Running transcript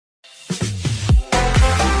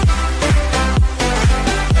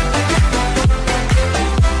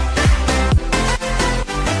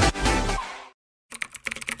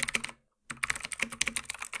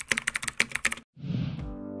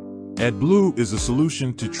Adblue is a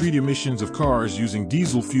solution to treat emissions of cars using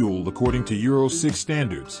diesel fuel according to Euro 6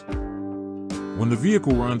 standards. When the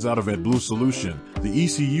vehicle runs out of Adblue solution, the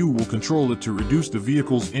ECU will control it to reduce the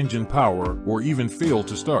vehicle's engine power or even fail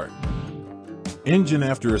to start engine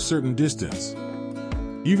after a certain distance.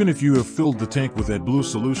 Even if you have filled the tank with Adblue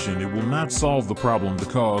solution, it will not solve the problem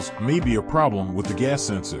because maybe a problem with the gas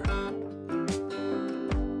sensor.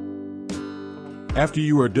 After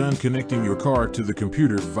you are done connecting your car to the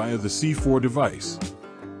computer via the C4 device,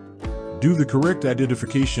 do the correct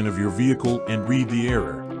identification of your vehicle and read the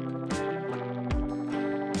error.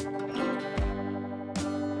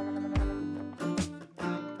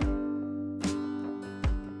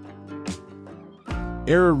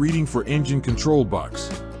 Error reading for engine control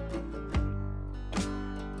box.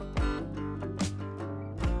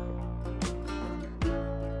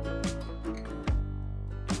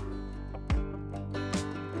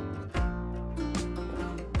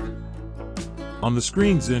 On the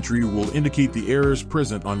screen, Xentry will indicate the errors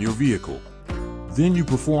present on your vehicle. Then you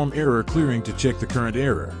perform error clearing to check the current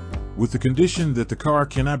error. With the condition that the car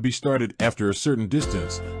cannot be started after a certain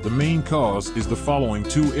distance, the main cause is the following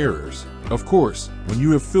two errors. Of course, when you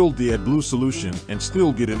have filled the Adblue solution and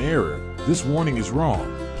still get an error, this warning is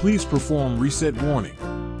wrong. Please perform reset warning.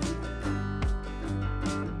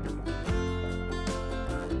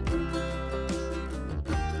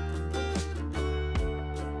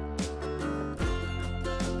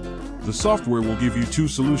 The software will give you two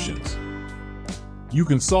solutions. You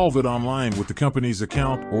can solve it online with the company's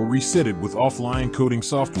account or reset it with offline coding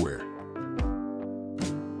software.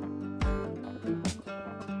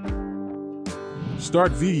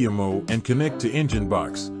 Start video mode and connect to engine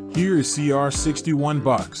box. Here is CR61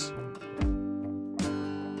 box.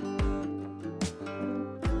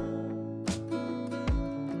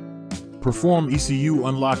 Perform ECU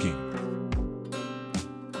unlocking.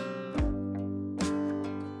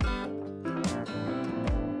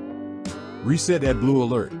 Reset Adblue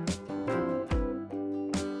alert.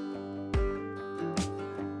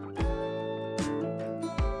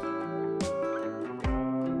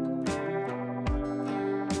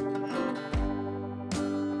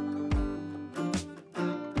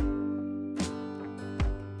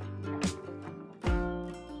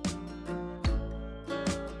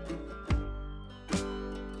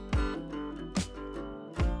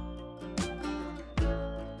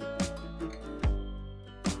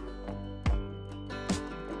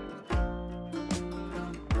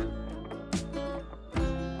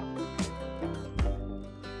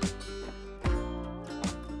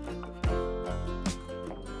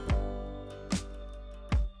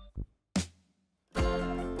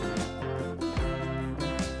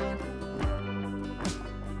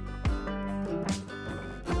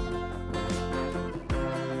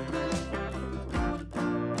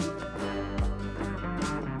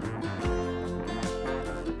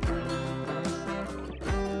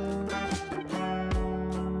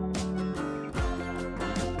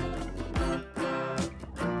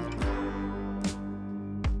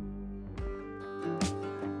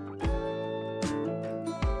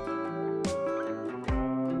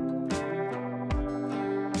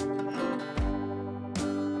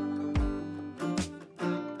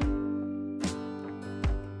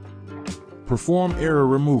 Perform error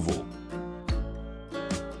removal.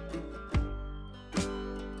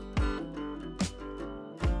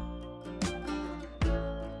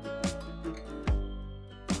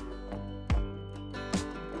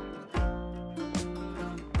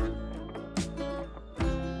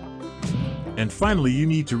 And finally, you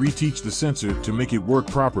need to reteach the sensor to make it work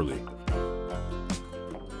properly.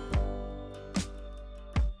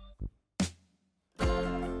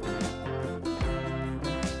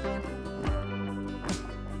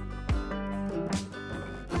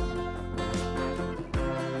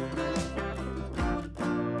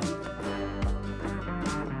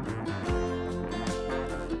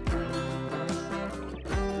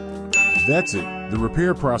 That's it. The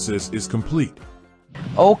repair process is complete.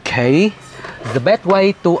 Okay, the best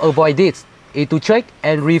way to avoid this is to check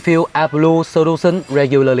and refill Adblue solution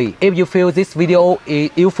regularly. If you feel this video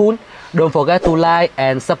is useful, don't forget to like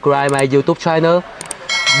and subscribe my YouTube channel.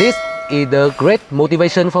 This is the great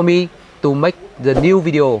motivation for me to make the new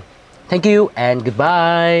video. Thank you and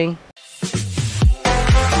goodbye.